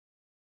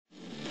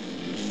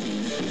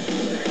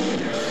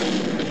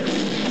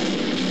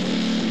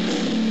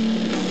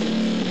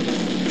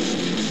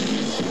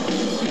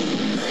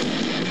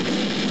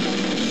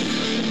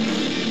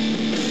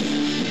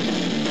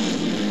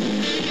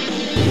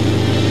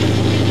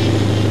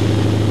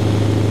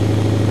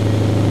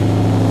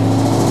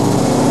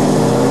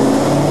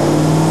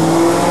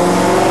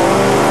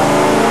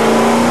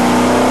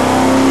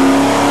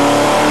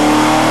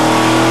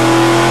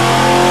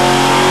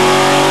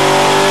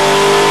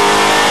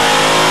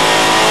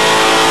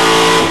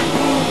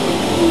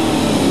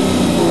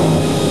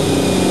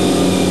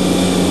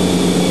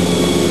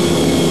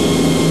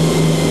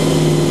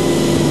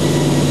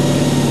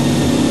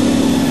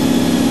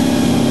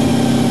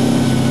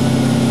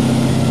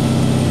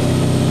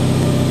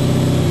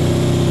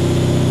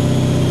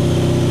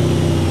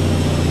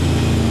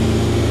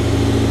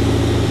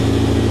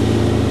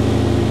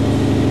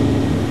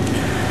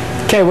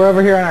Okay, we're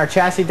over here on our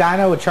chassis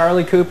dyno with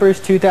Charlie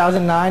Cooper's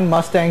 2009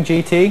 Mustang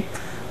GT.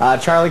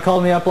 Charlie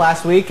called me up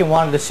last week and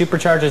wanted to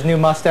supercharge his new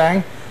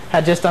Mustang.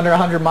 Had just under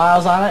 100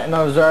 miles on it and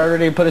I was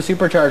already put a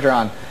supercharger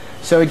on.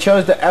 So he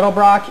chose the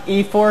EDELBROCK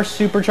E-Force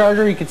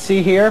Supercharger. You can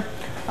see here.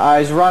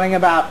 He's running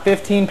about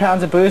 15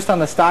 pounds of boost on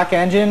the stock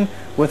engine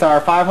with our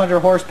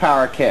 500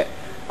 horsepower kit.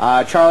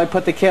 Charlie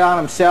put the kit on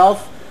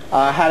himself.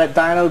 Had it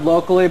dynoed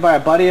locally by a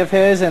buddy of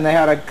his, and they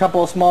had a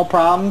couple of small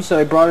problems, so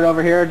he brought it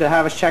over here to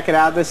have us check it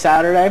out this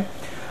Saturday.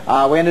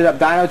 We ended up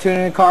dyno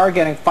tuning the car,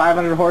 getting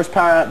 500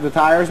 horsepower out of the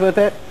tires with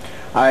it.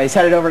 He's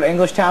headed over to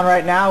Englishtown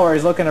right now, where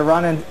he's looking to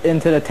run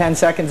into the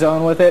 10-second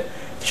zone with it.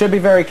 Should be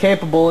very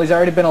capable. He's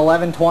already been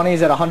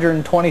 1120s at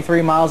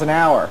 123 miles an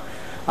hour.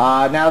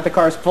 Now that the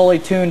car is fully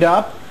tuned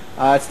up,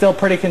 it's still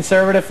pretty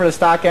conservative for the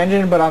stock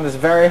engine, but on this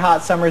very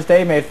hot summer's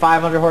day, made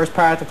 500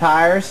 horsepower at the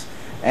tires.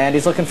 And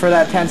he's looking for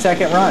that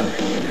 10-second run.